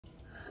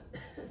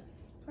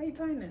Why are you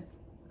tying it?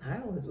 I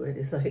always wear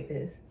this like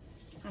this.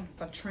 It's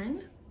a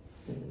trend?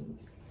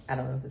 I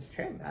don't know if it's a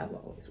trend, but I've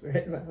always wear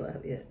it in my life.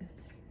 Yeah.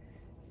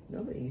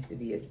 Nobody used to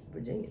be a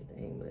Virginia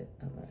thing, but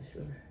I'm not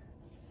sure.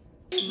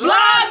 Vlogmas!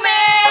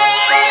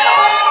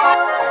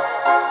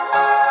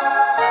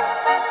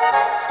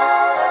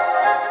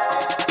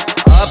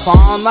 Up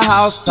on the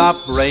housetop,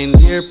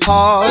 reindeer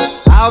paws.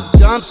 Out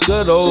jumps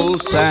good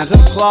old Santa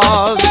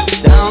Claus.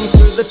 Down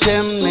through the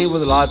chimney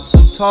with lots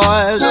of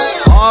toys.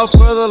 All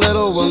for the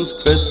little ones'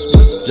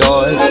 Christmas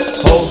joys.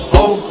 Ho,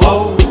 ho,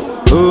 ho,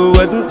 who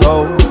wouldn't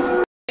go?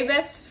 Hey,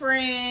 best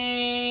friends.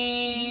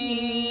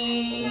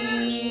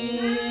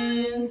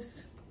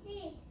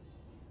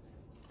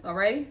 All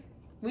right.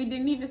 We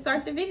didn't even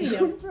start the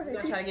video. We're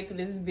gonna try to get through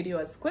this video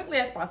as quickly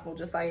as possible.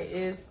 Josiah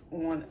is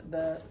on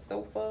the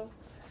sofa.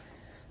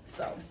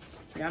 So,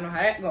 y'all know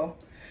how that go.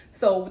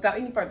 So, without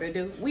any further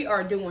ado, we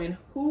are doing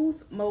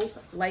Who's Most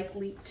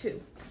Likely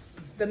To?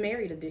 The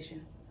Married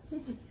Edition.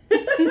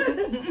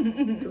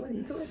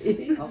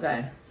 2020.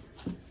 Okay.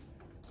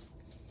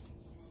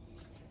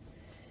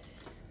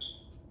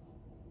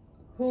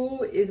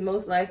 Who is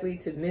most likely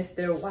to miss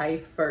their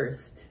wife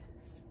first?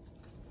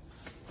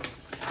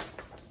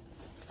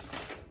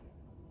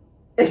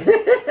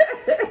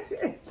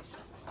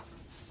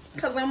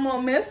 Cause I'm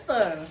gonna miss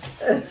her.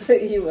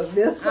 You will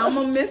miss her. I'm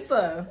gonna miss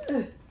her.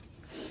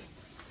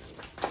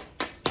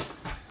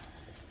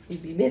 You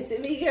be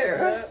missing me,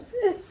 girl.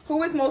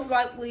 Who is most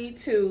likely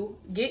to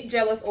get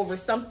jealous over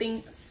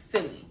something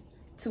silly?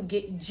 To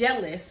get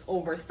jealous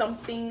over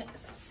something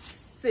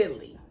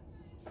silly.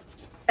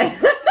 I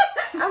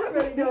don't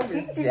really know if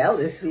it's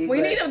jealousy.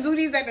 We need to do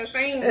these at the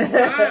same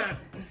time.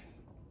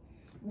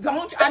 I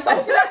told you not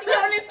to get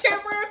on this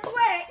camera and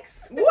flex.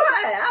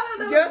 What? I don't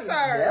know Your if it's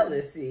turn.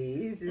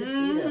 jealousy. It's just,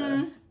 you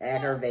know,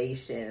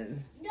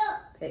 aggravation.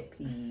 Pet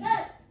peeve.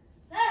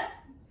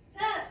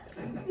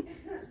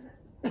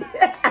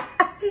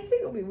 He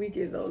gonna be weak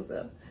as old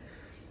stuff.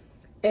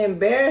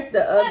 Embarrass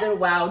the other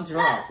while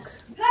drunk.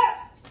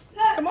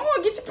 Come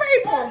on, get your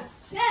paper.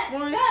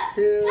 1,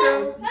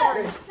 2,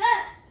 3.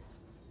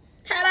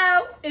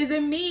 Hello, is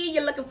it me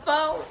you're looking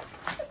for?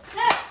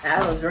 I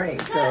don't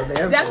drink, so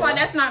therefore. That's why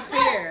that's not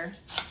fair.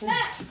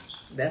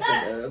 That's a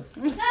dub.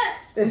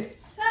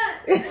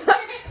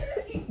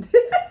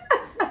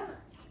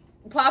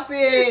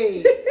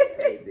 Poppy.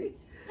 Crazy.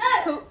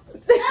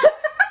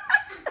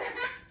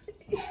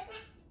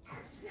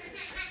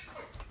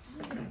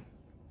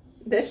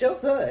 That's your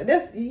son.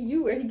 That's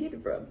you. Where he get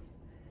it from?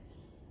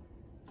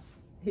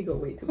 He gonna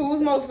wait till. Who's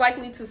most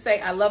likely to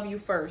say I love you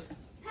first?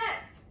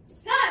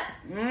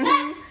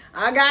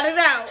 I got it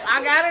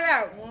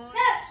out. 1,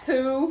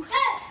 2,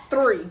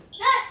 3.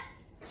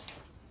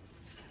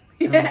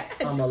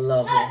 I'm a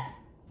lover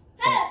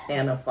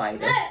and a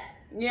fighter.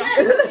 Yeah,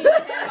 you put me in the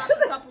headlock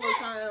a couple of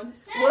times.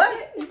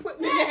 What? You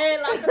put me in the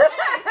headlock a couple of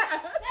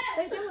times.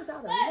 Hey, that was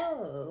out of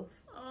love.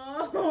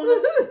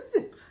 Oh.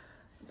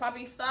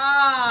 Poppy,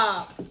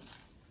 stop.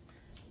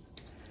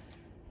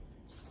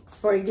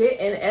 Forget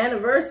an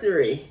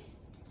anniversary.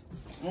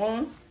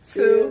 1,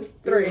 2,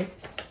 3.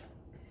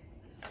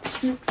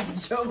 Look,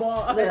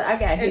 I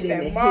got hit in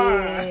the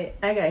head.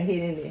 I got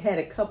hit in the head. Had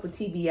a couple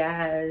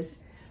TBIs,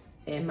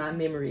 and my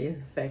memory is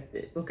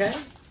affected. Okay,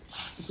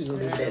 we gonna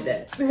leave it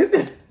at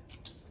that.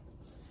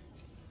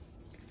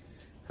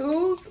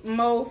 Who's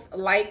most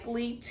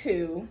likely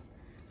to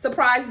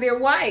surprise their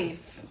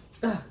wife?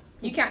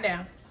 You count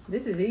down.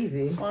 This is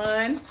easy.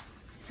 1,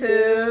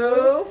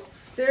 2,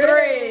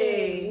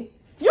 3.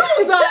 You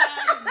son.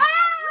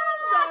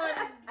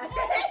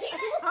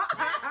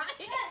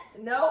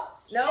 Nope.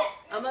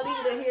 I'm gonna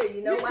leave it in here.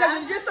 You know why?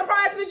 Because you just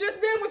surprised me just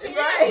then with your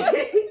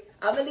Right.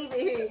 I'm gonna leave it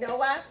here. You know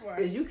why?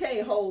 Because you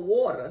can't hold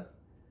water.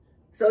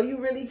 So you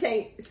really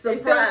can't surprise.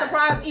 It's still a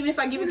surprise, even if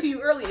I give it to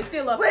you early. It's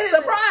still a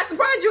surprise.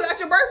 Surprise! You got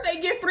your birthday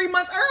gift 3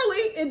 months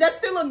early, and that's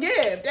still a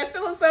gift. That's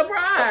still a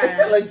surprise. It's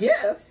still a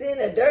gift. Send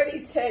a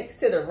dirty text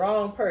to the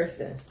wrong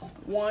person.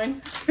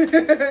 1, 2,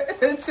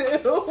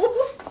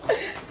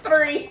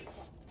 3.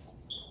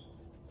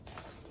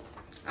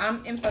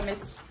 I'm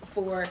infamous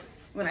for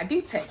when I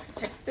do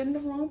texting the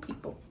wrong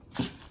people,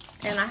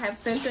 and I have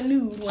sent a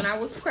nude when I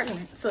was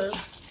pregnant to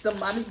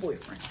somebody's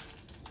boyfriend.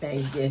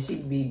 And yeah,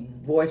 she'd be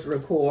voice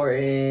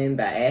recording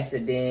by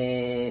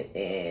accident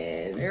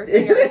and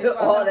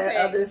all that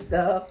other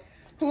stuff.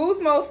 Who's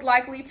most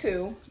likely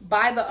to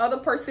buy the other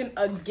person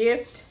a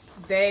gift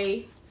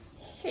they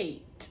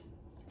hate?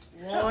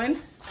 1,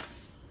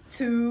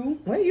 2.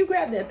 When you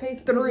grab that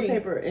piece of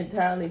paper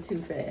entirely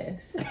too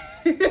fast.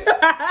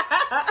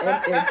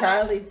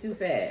 Entirely too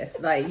fast.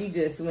 Like you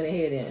just went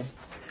ahead and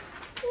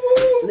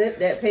flip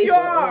that paper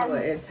over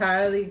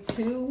entirely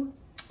too.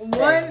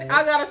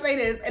 I gotta say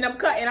this, and I'm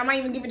cutting. I'm not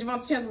even giving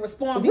Javon a chance to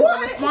respond because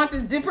the response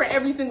is different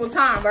every single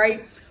time,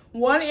 right?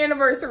 One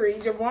anniversary,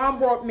 Javon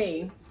brought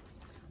me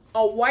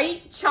a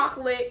white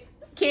chocolate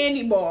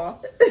candy bar,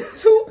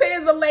 2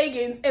 pairs of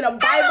leggings, and a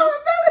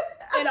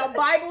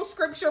Bible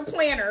scripture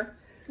planner.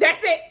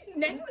 That's it.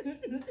 Next.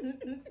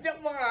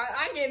 Javon,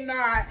 I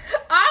cannot.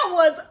 I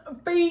was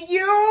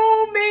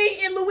fuming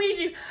in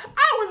Luigi's.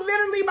 I was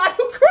literally about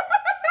to cry.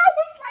 I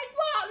was like,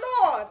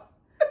 Lord.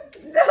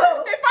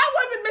 No. If I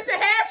wasn't meant to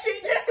have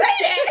shit, just say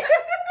that.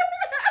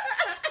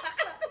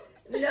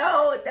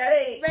 No, that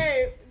ain't.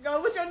 Babe,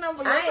 go with your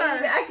number. Your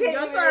turn. I can't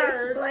even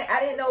explain. I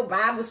didn't know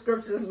Bible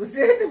scriptures was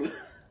in the.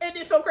 And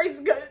it's so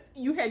crazy because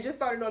you had just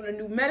started on a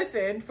new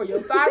medicine for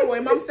your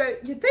thyroid. Mom said,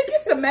 "You think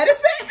it's the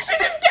medicine?" She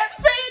just kept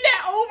saying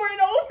that over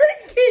and over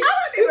again. I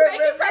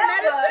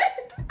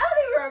don't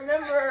even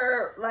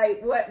remember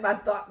like what my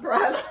thought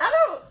process.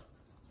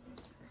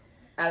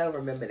 I don't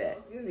remember that.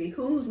 Excuse me.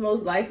 Who's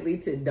most likely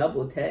to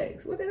double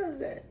text? What the hell is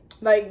that?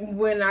 Like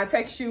when I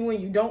text you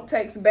and you don't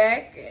text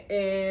back,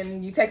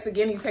 and you text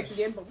again,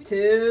 but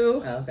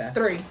 2,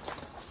 3.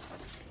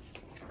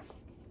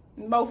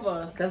 Both of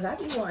us. Because I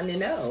be wanting to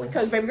know.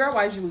 Because baby girl,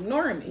 why is you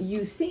ignoring me?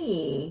 You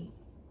see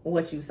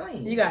what you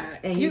saying. You got it.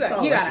 And you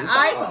got an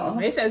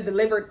iPhone. It says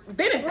delivered.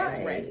 Then it says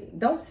ready.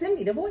 Don't send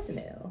me the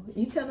voicemail.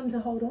 You tell them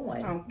to hold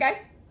on.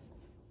 Okay.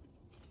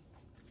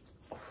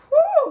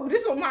 Whew,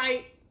 this one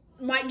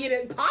might get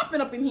it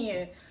popping up in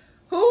here.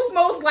 Who's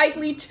most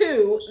likely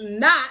to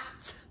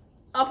not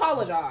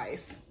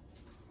apologize?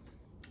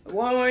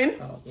 1,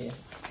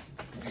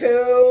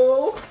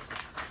 2,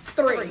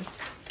 3.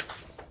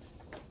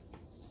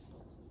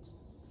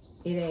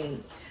 It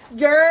ain't.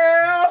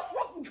 Girl.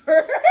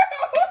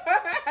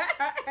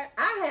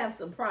 I have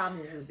some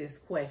problems with this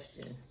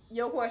question.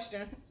 Your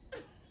question.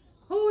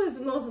 Who is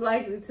most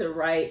likely to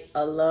write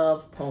a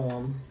love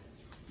poem?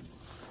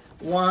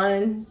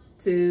 1,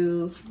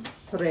 2,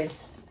 3.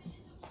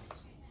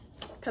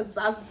 Because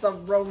that's a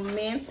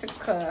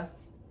romantica.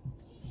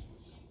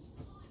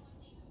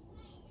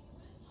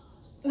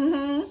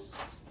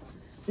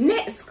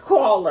 Next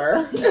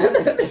caller.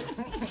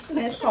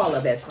 Let's call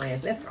her best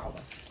friends. Let's call her.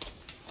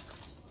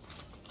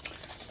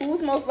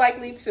 Who's most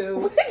likely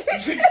to...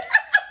 These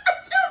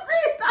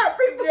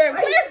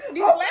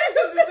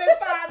glasses is in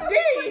 5D.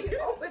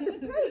 Open the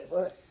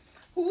paper.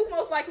 Who's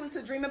most likely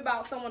to dream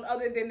about someone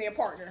other than their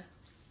partner?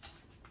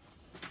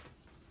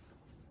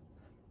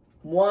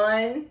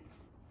 1,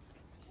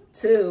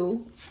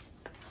 2,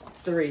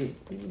 3.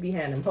 You be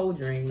having them whole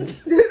dreams.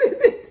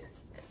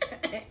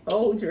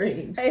 Whole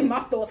dreams. Hey,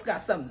 my thoughts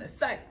got something to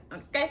say.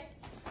 Okay?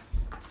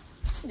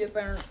 Your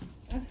turn.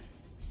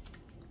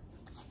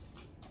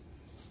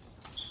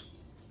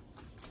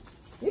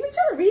 You be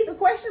trying to read the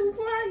question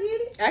before I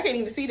get it? I can't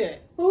even see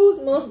that. Who's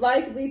most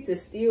likely to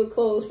steal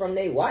clothes from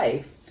their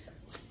wife?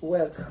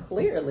 Well,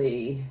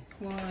 clearly.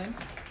 1,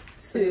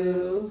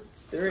 2,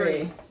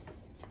 3.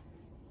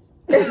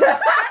 Because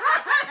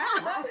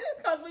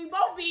we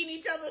both be in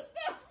each other's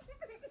stuff.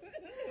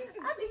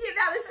 I be getting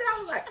out of the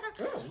shower like,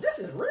 this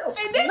is real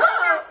stuff. And then you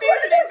start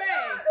stealing it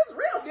back. This is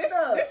real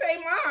stuff. This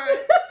ain't mine.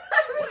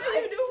 What are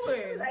you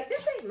doing? Like,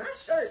 this ain't my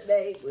shirt,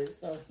 babe.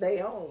 So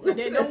stay on. And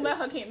then don't let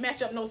her can't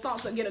match up no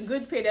socks or get a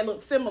good pair that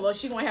looks similar.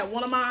 She gonna have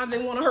one of mine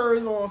and one of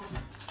hers on.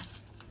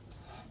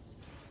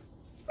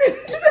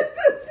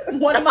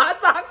 One of my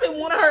socks and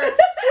one of hers. Ooh,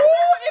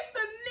 it's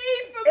the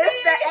knee for me.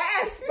 It's the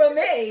ass for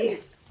me.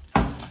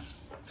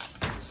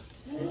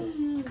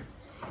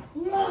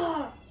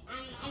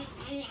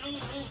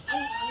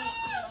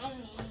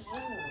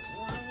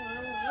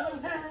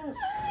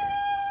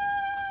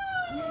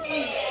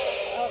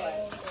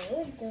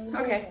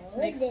 Okay,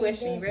 next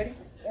question. You ready?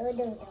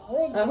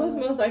 Who's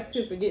most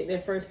likely to forget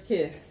their first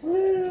kiss? 1.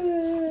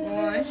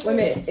 Wait a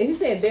minute. He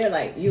said they're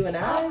like you and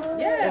I?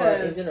 Yeah. Or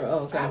in general?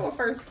 Oh, okay. Our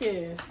first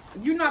kiss.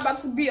 You're not about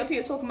to be up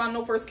here talking about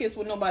no first kiss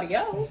with nobody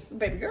else,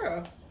 baby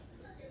girl.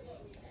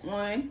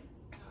 1,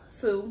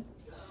 2,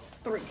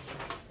 3.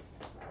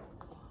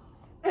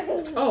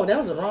 Oh, that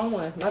was the wrong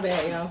one. My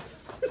bad, y'all.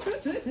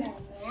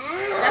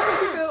 That's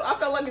what you feel? I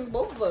felt like it's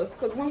both of us.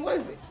 Because when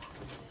was it?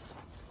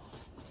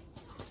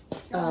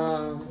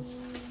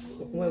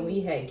 When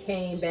we had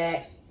came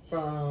back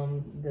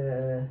from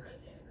the...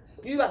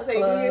 You about to say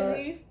New Year's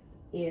Eve?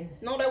 Yeah.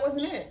 No, that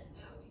wasn't it.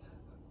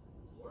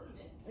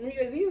 New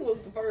Year's Eve was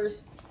the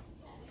first.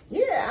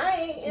 Yeah, I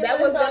ain't. That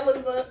was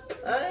the.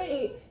 I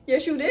ain't.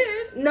 Yes, you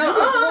did. No, you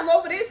was all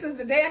over this since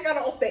the day I got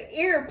off the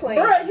airplane.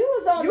 Bro, you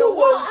was on you the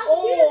was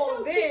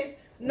all this.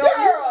 No, girl.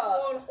 you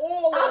was on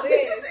all of this.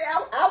 Did you say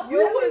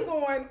you was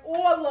on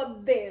all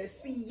of this.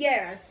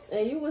 Yes.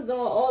 And you was on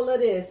all of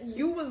this.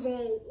 You was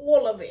on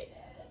all of it.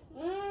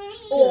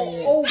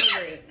 All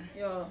over it.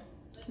 Yo,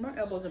 my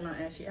elbows are not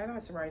ashy. I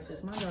got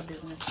psoriasis. Mind your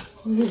business.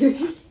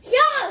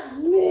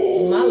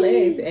 My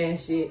legs and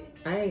shit.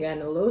 I ain't got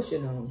no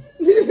lotion on.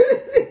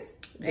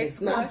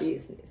 It's my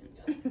business.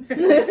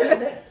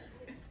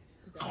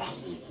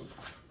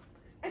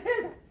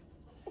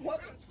 What?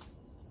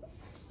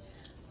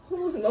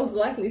 Who's most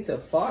likely to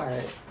fart?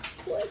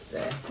 What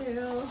the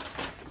hell?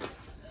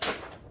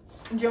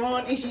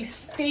 John, and she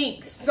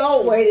stinks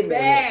so Wait a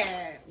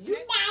bad.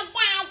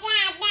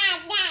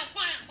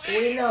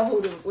 We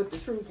know what the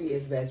truth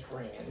is, best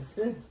friends.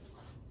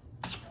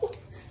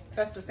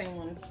 That's the same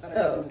one that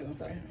I've been doing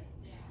for him.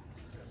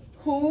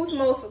 Who's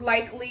most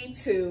likely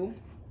to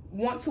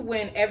want to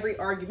win every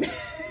argument.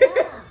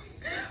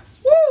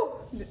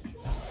 Woo!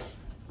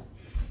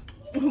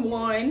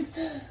 1,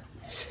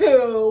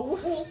 2,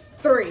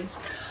 3.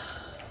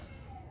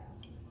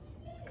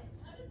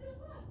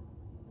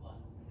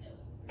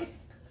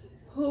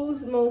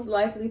 Who's most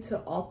likely to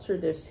alter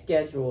their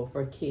schedule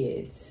for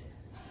kids?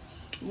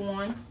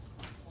 1,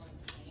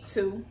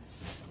 2,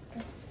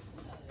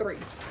 3.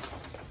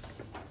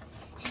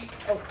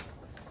 Oh.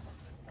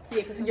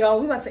 Yeah, because y'all,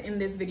 we about to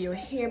end this video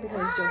here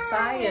because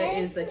Josiah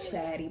is a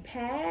chatty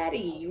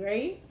patty,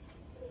 right?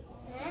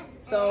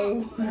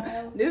 So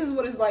this is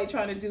what it's like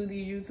trying to do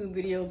these YouTube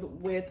videos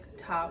with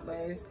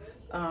toddlers.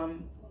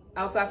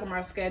 Outside from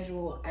our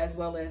schedule as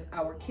well as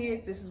our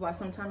kids. This is why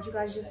sometimes you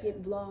guys just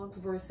get vlogs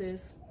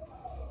versus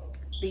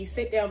these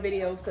sit down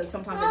videos, because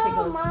sometimes it takes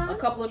us a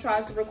couple of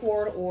tries to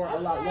record or a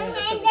lot longer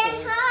to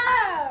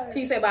record. Can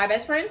you say bye,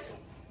 best friends?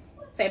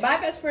 Say bye,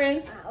 best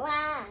friends.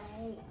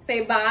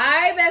 Say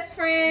bye, best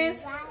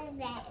friends. Bye,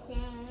 best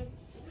friends.